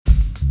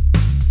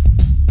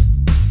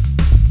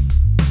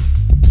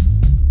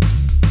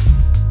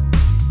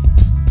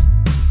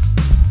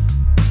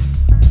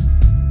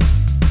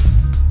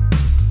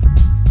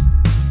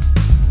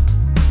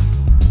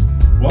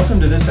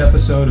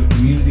episode of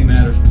Community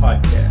Matters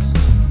Podcast.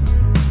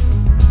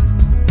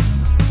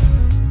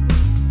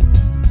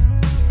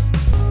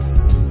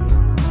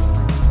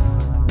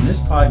 In this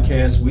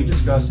podcast, we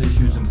discuss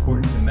issues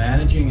important to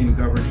managing and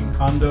governing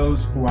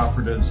condos,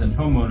 cooperatives, and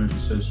homeowners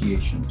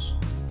associations.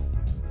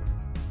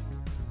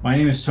 My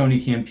name is Tony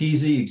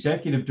Campisi,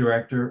 Executive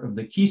Director of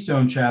the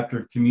Keystone Chapter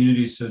of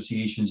Community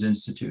Associations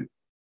Institute.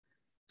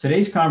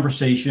 Today's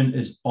conversation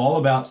is all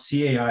about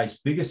CAI's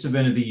biggest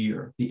event of the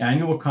year, the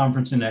annual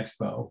conference and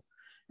expo,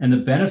 and the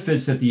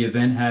benefits that the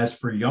event has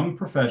for young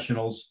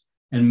professionals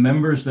and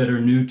members that are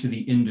new to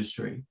the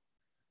industry.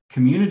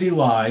 Community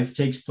Live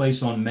takes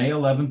place on May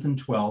 11th and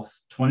 12th,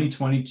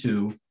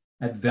 2022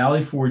 at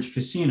Valley Forge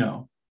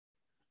Casino.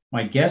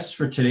 My guests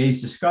for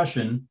today's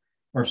discussion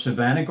are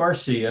Savannah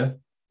Garcia,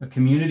 a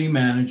community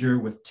manager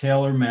with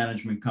Taylor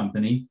Management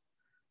Company,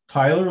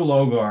 Tyler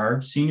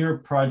Logar, Senior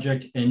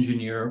Project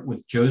Engineer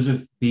with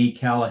Joseph B.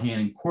 Callahan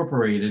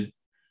Incorporated,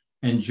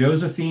 and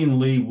Josephine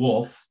Lee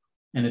Wolf,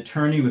 an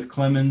attorney with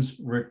Clemens,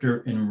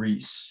 Richter, and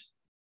Reese.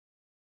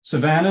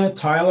 Savannah,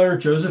 Tyler,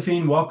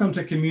 Josephine, welcome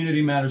to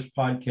Community Matters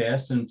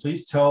Podcast, and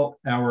please tell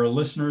our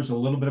listeners a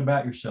little bit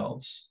about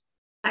yourselves.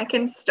 I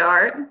can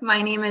start.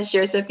 My name is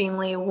Josephine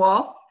Lee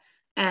Wolf,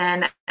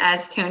 and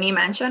as Tony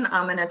mentioned,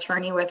 I'm an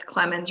attorney with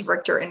Clemens,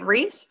 Richter, and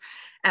Reese.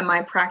 And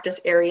my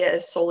practice area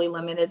is solely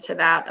limited to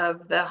that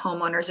of the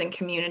homeowners and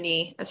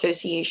community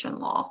association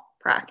law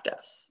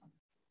practice.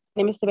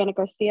 My name is Savannah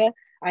Garcia.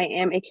 I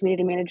am a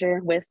community manager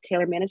with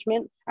Taylor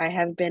Management. I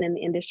have been in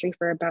the industry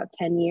for about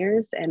 10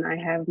 years, and I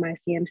have my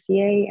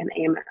CMCA and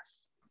AMS.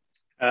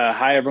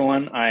 Hi,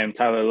 everyone. I am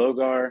Tyler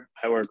Logar.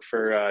 I work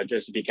for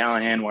Joseph B.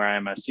 Callahan, where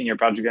I'm a senior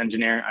project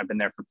engineer. I've been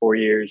there for 4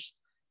 years,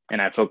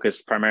 and I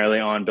focus primarily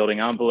on building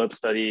envelope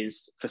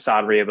studies,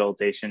 facade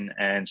rehabilitation,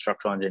 and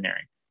structural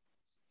engineering.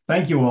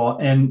 Thank you all.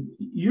 And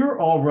you're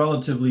all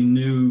relatively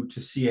new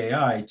to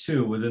CAI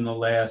too, within the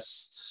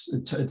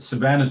last,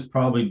 Savannah's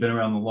probably been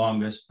around the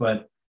longest,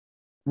 but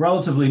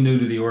relatively new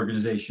to the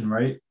organization,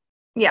 right?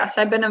 Yes,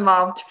 I've been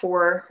involved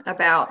for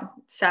about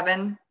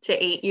 7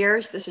 to 8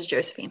 years. This is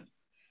Josephine.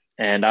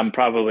 And I'm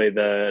probably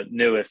the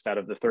newest out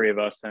of the three of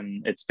us,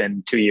 and it's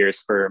been 2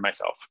 years for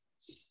myself.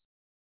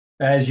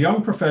 As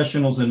young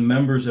professionals and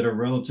members that are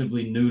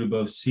relatively new to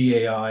both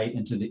CAI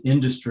and to the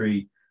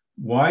industry,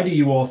 why do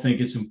you all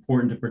think it's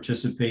important to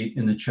participate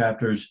in the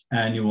chapter's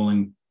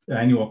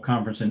annual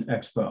conference and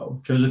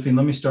expo? Josephine,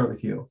 let me start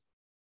with you.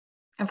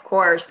 Of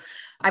course.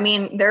 I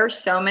mean, there are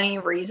so many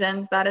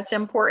reasons that it's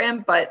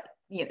important, but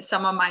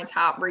some of my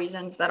top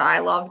reasons that I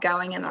love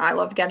going and I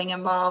love getting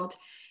involved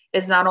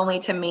is not only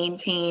to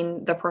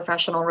maintain the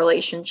professional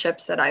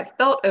relationships that I've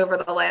built over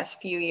the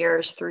last few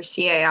years through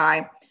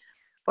CAI,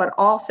 but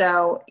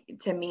also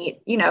to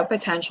meet,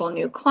 potential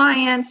new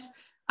clients,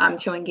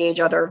 to engage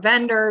other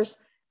vendors.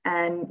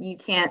 And you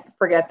can't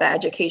forget the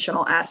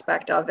educational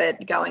aspect of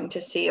it, going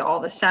to see all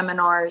the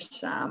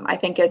seminars. I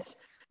think it's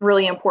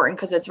really important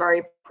because it's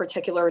very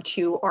particular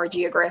to our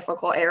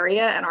geographical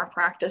area and our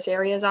practice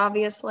areas,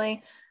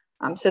 obviously.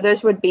 So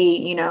those would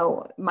be,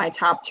 my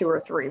top 2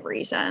 or 3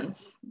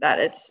 reasons that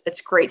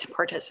it's great to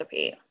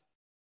participate.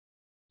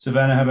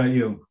 Savannah, how about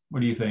you?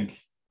 What do you think?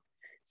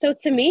 So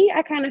to me,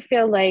 I kind of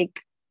feel like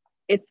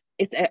it's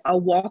a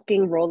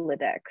walking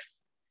Rolodex.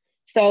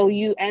 So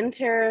you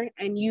enter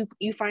and you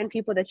find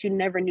people that you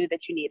never knew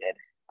that you needed.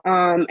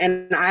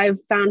 And I've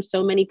found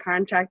so many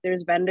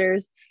contractors,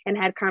 vendors, and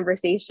had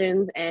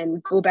conversations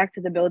and go back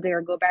to the building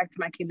or go back to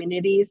my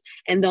communities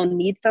and they'll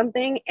need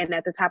something. And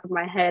at the top of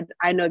my head,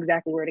 I know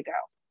exactly where to go.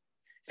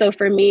 So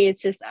for me,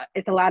 it's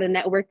a lot of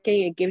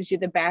networking. It gives you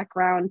the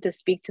background to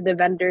speak to the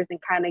vendors and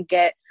kind of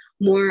get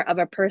more of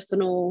a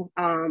personal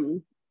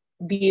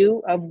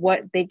view of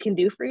what they can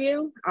do for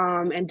you,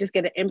 and just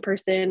get an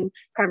in-person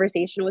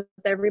conversation with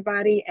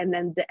everybody, and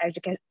then the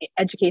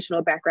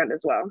educational background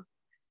as well.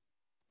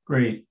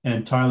 Great.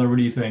 And Tyler, what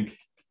do you think?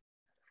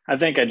 I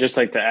think I'd just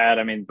like to add,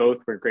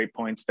 both were great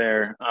points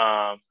there.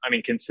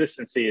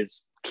 Consistency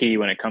is key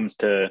when it comes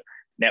to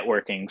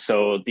networking.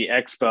 So the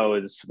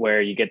expo is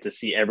where you get to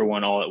see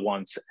everyone all at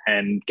once,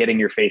 and getting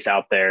your face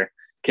out there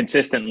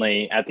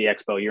consistently at the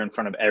expo, you're in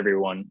front of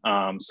everyone.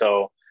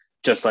 So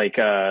just like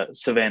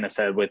Savannah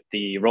said with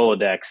the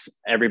Rolodex,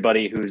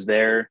 everybody who's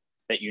there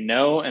that you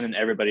know, and then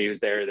everybody who's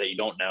there that you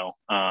don't know,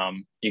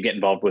 you get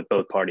involved with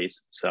both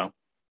parties. So,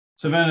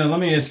 Savannah, let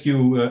me ask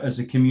you, as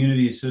a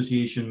community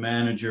association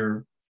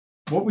manager,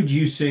 what would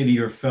you say to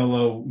your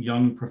fellow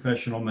young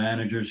professional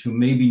managers who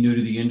may be new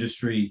to the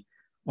industry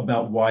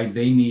about why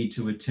they need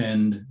to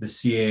attend the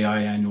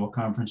CAI annual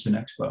conference and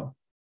expo?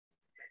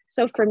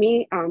 So for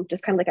me,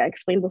 just kind of like I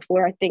explained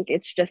before, I think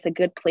it's just a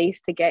good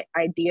place to get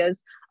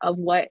ideas of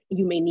what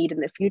you may need in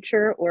the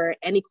future or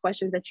any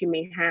questions that you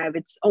may have.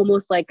 It's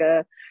almost like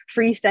a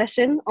free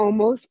session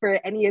almost for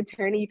any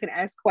attorney. You can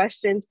ask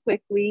questions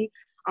quickly,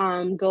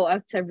 go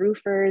up to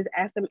roofers,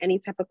 ask them any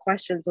type of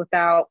questions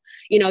without,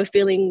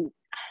 feeling,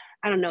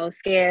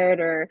 scared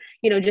or,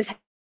 just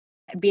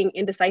being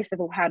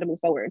indecisive of how to move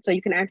forward. So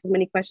you can ask as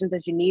many questions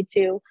as you need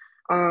to.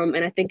 And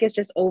I think it's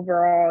just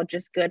overall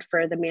just good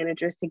for the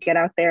managers to get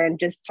out there and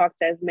just talk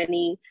to as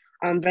many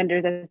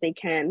vendors as they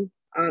can,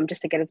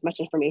 just to get as much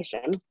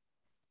information.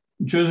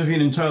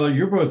 Josephine and Tyler,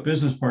 you're both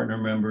business partner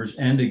members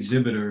and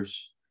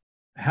exhibitors.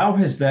 How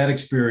has that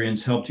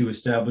experience helped you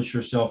establish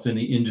yourself in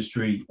the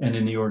industry and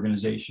in the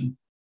organization?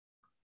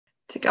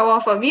 To go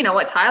off of,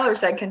 what Tyler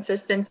said,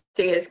 consistency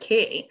is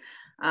key.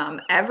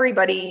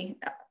 Everybody,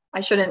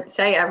 I shouldn't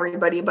say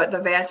everybody, but the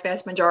vast,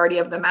 vast majority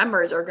of the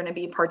members are going to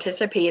be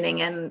participating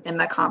in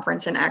the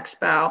conference and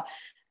expo.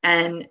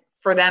 And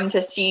for them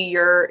to see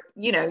your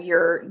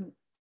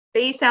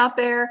face out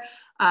there,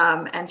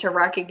 and to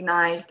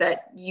recognize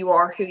that you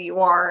are who you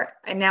are.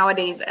 And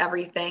nowadays,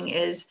 everything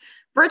is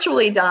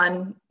virtually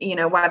done,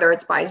 whether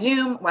it's by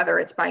Zoom, whether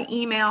it's by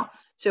email.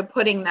 So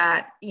putting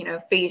that,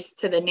 face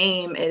to the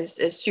name is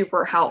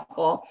super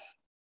helpful.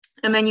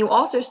 And then you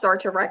also start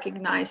to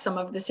recognize some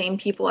of the same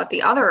people at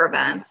the other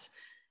events.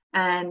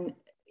 And,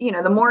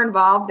 the more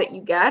involved that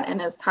you get,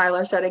 and as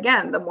Tyler said,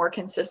 again, the more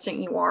consistent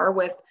you are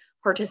with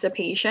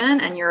participation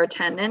and your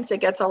attendance,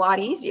 it gets a lot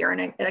easier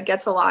and it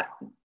gets a lot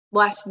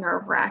less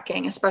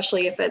nerve-wracking,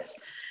 especially if it's,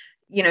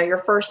 your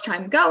first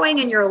time going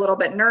and you're a little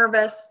bit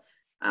nervous.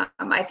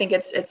 I think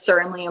it's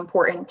certainly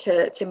important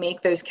to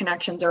make those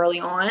connections early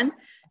on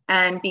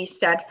and be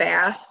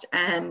steadfast.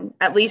 And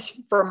at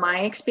least for my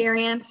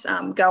experience,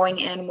 going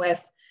in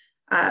with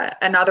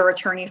another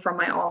attorney from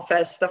my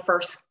office the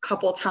first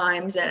couple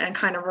times and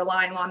kind of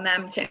relying on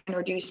them to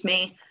introduce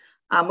me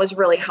was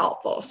really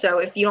helpful. So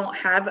if you don't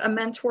have a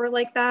mentor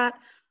like that,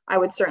 I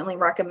would certainly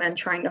recommend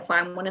trying to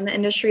find one in the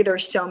industry.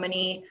 There's so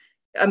many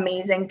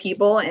amazing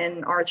people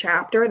in our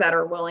chapter that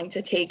are willing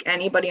to take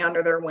anybody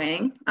under their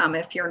wing.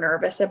 If you're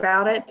nervous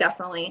about it,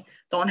 definitely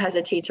don't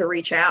hesitate to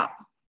reach out.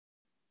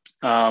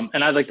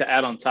 And I'd like to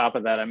add on top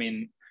of that, I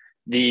mean,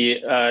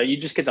 you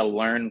just get to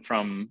learn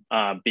from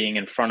being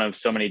in front of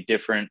so many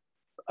different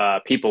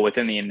people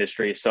within the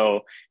industry.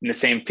 So in the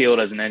same field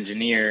as an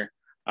engineer,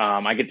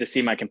 I get to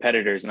see my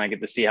competitors and I get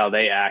to see how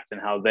they act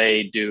and how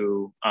they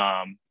do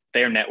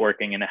their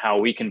networking and how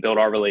we can build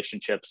our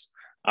relationships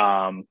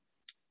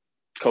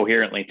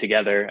coherently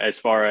together, as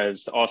far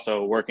as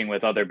also working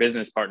with other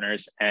business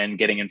partners and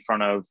getting in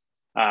front of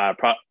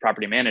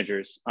property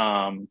managers.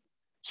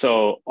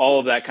 So all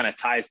of that kind of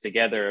ties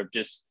together of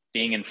just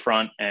being in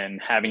front and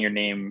having your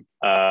name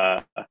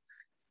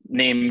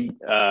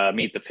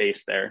meet the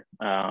face there.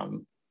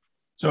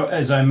 So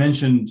as I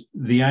mentioned,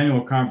 the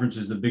annual conference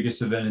is the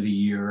biggest event of the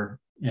year,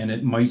 and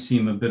it might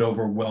seem a bit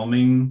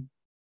overwhelming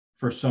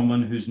for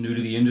someone who's new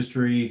to the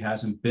industry,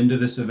 hasn't been to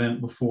this event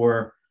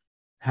before.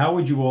 How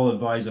would you all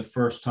advise a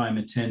first-time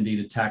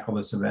attendee to tackle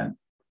this event?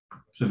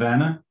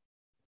 Savannah?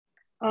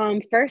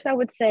 First, I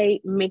would say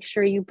make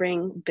sure you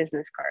bring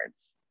business cards,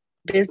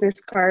 so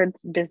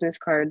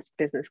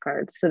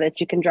that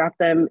you can drop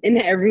them in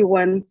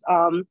everyone's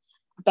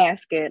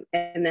basket.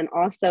 And then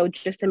also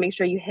just to make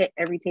sure you hit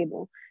every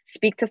table.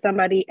 Speak to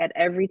somebody at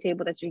every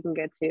table that you can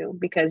get to,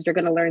 because you're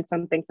going to learn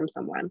something from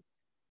someone.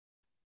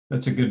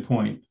 That's a good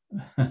point.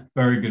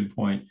 Very good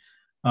point.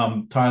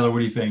 Tyler, what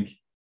do you think?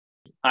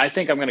 I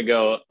think I'm going to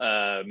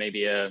go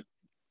maybe a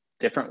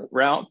different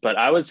route, but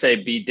I would say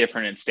be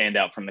different and stand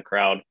out from the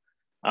crowd.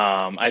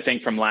 I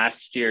think from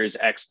last year's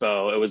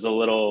expo, it was a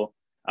little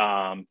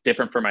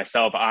different for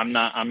myself.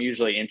 I'm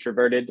usually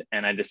introverted,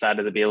 and I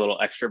decided to be a little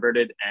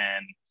extroverted,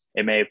 and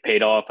it may have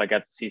paid off. I got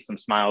to see some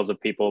smiles of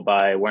people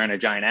by wearing a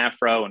giant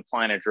afro and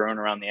flying a drone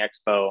around the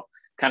expo,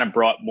 kind of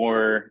brought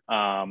more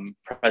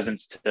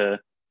presence to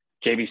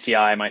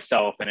JBCI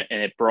myself, and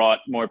it brought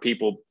more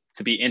people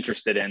to be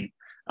interested in.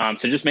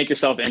 So just make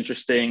yourself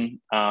interesting,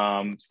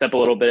 step a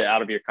little bit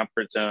out of your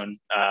comfort zone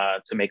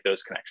to make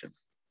those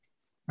connections.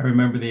 I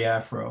remember the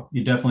afro.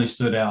 You definitely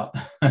stood out.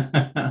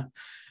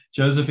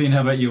 Josephine,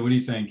 how about you? What do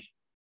you think?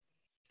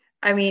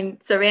 I mean,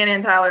 Savannah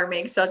and Tyler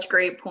make such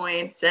great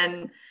points.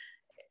 And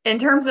in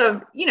terms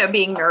of,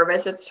 being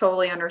nervous, it's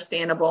totally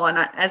understandable.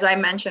 And as I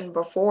mentioned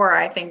before,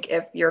 I think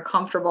if you're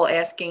comfortable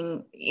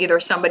asking either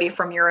somebody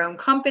from your own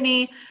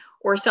company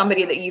or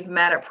somebody that you've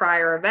met at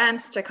prior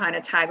events to kind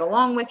of tag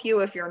along with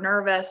you if you're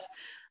nervous,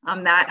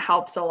 that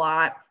helps a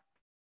lot.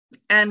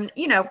 And,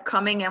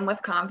 coming in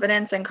with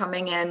confidence and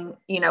coming in,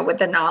 with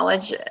the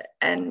knowledge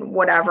and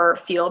whatever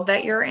field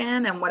that you're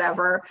in and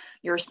whatever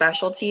your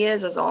specialty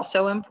is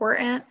also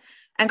important.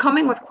 And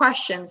coming with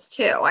questions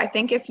too. I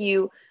think if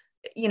you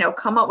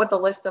come up with a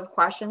list of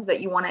questions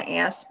that you want to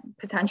ask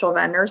potential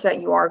vendors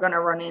that you are going to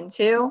run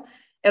into,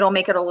 it'll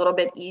make it a little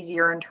bit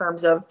easier in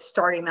terms of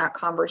starting that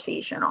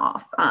conversation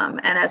off.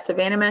 And as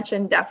Savannah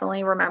mentioned,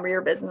 definitely remember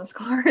your business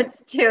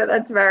cards too.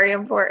 That's very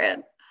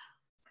important.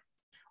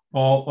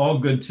 All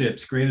good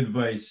tips, great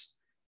advice.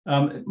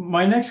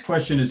 My next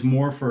question is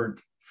more for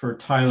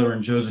Tyler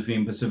and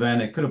Josephine, but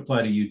Savannah, it could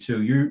apply to you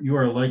too. You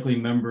are likely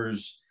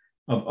members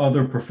of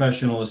other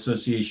professional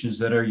associations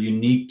that are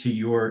unique to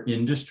your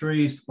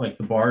industries, like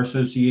the Bar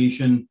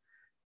Association.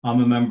 I'm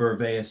a member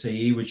of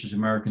ASAE, which is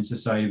American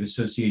Society of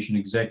Association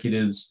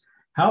Executives.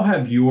 How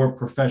have your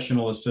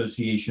professional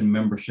association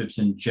memberships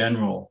in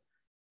general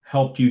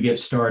helped you get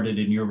started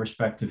in your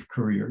respective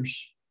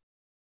careers?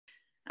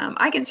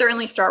 I can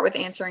certainly start with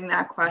answering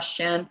that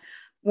question.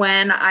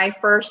 When I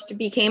first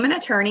became an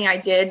attorney, I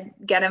did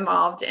get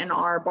involved in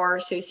our bar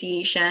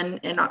association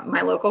in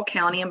my local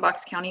county in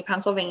Bucks County,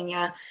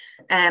 Pennsylvania.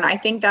 And I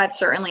think that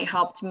certainly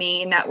helped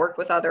me network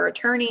with other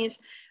attorneys.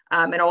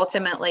 It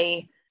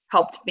ultimately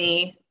helped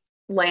me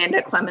land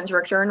at Clemens,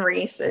 Richter and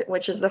Reese,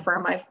 which is the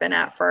firm I've been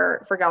at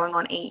for going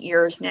on 8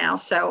 years now.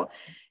 So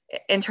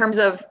in terms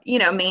of,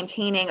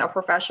 maintaining a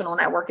professional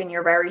network in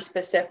your very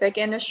specific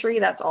industry,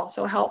 that's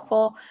also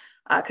helpful.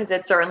 Because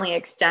it certainly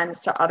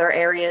extends to other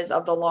areas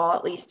of the law,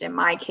 at least in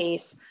my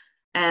case.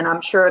 And I'm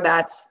sure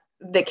that's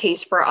the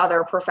case for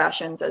other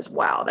professions as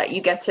well, that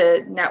you get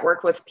to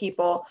network with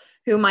people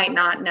who might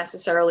not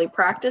necessarily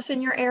practice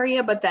in your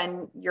area, but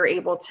then you're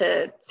able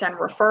to send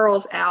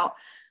referrals out.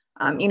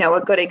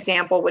 A good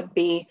example would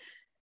be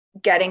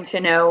getting to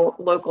know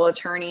local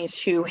attorneys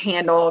who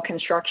handle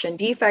construction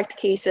defect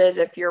cases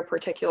if your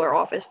particular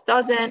office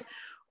doesn't,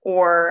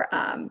 or,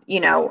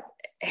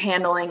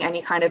 handling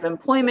any kind of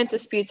employment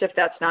disputes if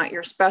that's not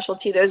your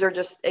specialty. Those are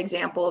just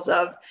examples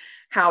of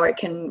how it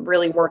can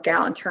really work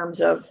out in terms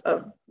of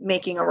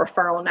making a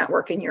referral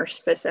network in your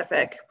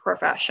specific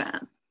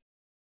profession.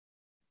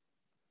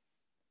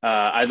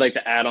 I'd like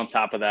to add on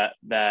top of that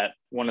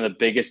one of the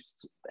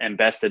biggest and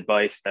best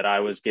advice that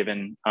I was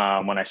given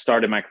when I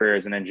started my career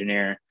as an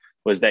engineer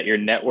was that your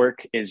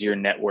network is your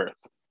net worth.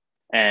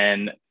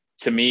 And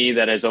to me,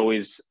 that has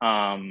always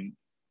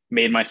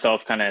made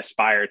myself kind of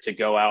aspire to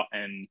go out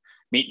and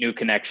meet new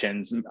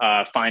connections,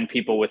 find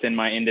people within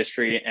my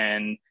industry,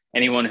 and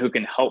anyone who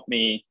can help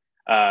me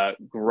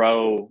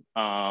grow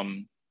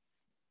my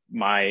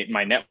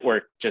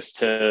network, just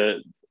to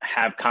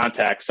have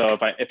contacts. So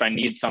if I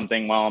need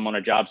something while I'm on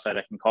a job site,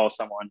 I can call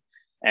someone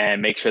and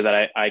make sure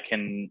that I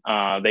can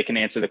they can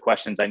answer the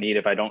questions I need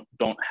if I don't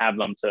have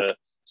them to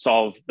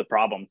solve the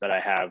problems that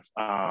I have.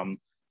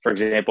 For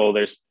example,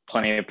 there's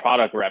plenty of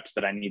product reps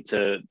that I need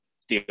to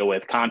deal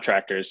with,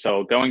 contractors.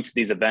 So going to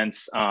these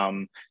events,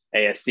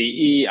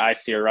 ASCE,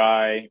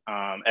 ICRI,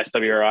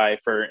 SWRI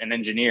for an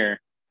engineer,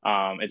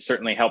 it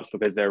certainly helps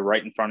because they're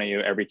right in front of you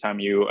every time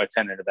you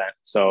attend an event.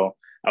 So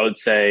I would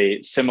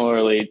say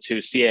similarly to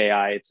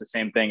CAI, it's the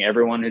same thing.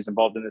 Everyone who's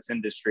involved in this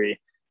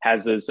industry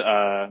has those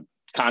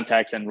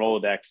contacts and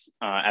Rolodex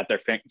at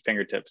their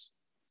fingertips.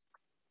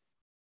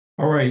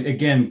 All right.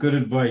 Again, good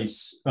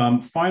advice.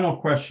 Final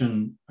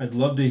question. I'd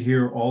love to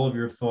hear all of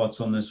your thoughts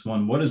on this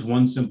one. What is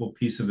one simple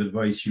piece of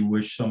advice you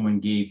wish someone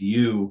gave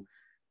you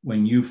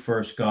when you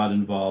first got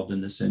involved in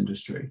this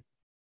industry?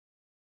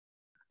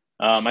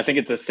 I think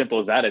it's as simple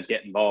as that, as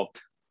get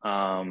involved.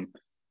 I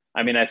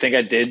think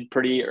I did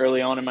pretty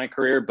early on in my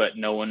career, but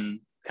no one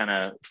kind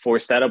of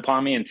forced that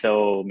upon me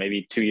until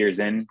maybe 2 years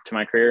into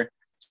my career.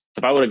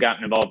 If I would have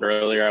gotten involved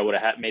earlier, I would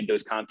have made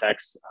those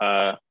contacts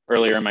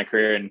earlier in my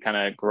career and kind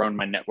of grown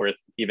my net worth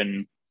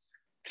even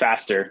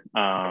faster,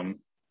 and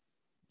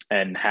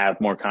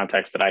have more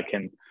contacts that I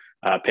can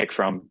pick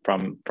from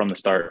the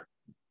start.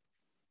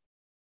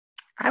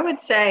 I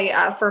would say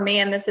for me,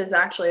 and this is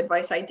actually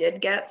advice I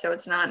did get, so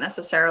it's not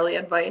necessarily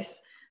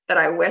advice that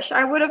I wish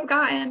I would have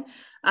gotten,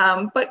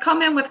 but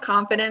come in with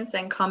confidence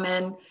and come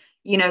in,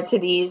 to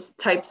these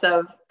types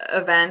of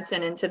events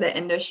and into the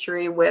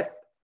industry with,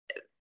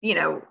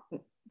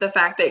 the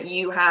fact that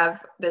you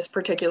have this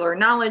particular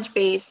knowledge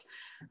base,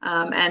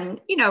 and,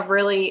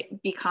 really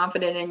be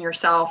confident in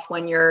yourself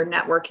when you're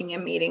networking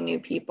and meeting new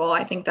people.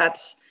 I think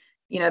that's,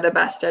 the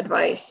best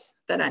advice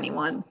that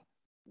anyone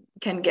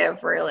can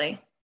give, really.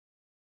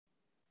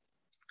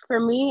 For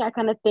me, I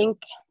kind of think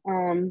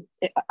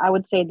I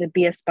would say to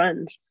be a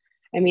sponge.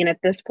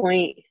 At this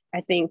point,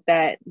 I think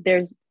that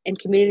in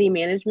community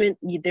management,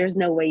 there's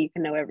no way you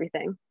can know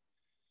everything.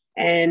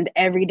 And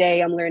every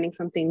day I'm learning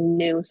something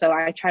new. So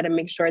I try to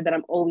make sure that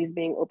I'm always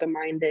being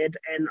open-minded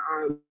and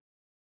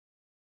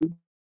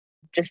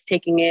just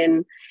taking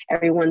in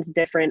everyone's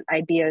different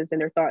ideas and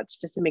their thoughts,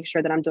 just to make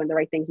sure that I'm doing the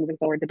right things moving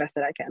forward the best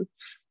that I can.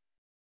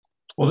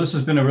 Well, this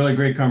has been a really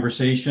great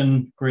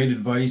conversation, great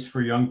advice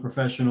for young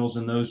professionals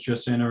and those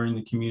just entering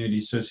the community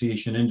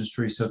association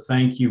industry. So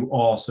thank you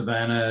all,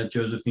 Savannah,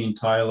 Josephine,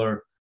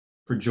 Tyler,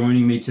 for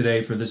joining me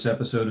today for this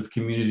episode of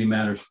Community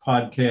Matters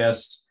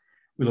Podcast.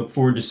 We look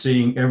forward to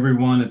seeing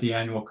everyone at the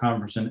annual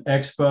conference and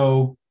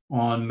expo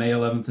on May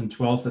 11th and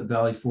 12th at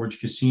Valley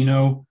Forge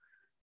Casino.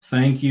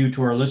 Thank you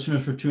to our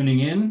listeners for tuning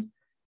in.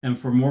 And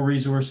for more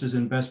resources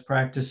and best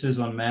practices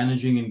on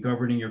managing and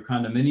governing your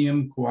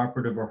condominium,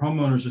 cooperative, or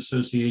homeowners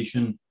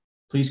association,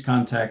 please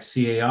contact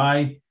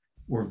CAI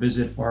or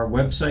visit our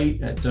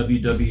website at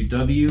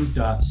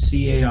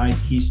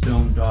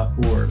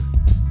www.caikeystone.org.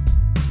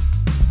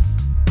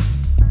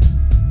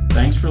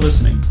 Thanks for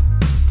listening.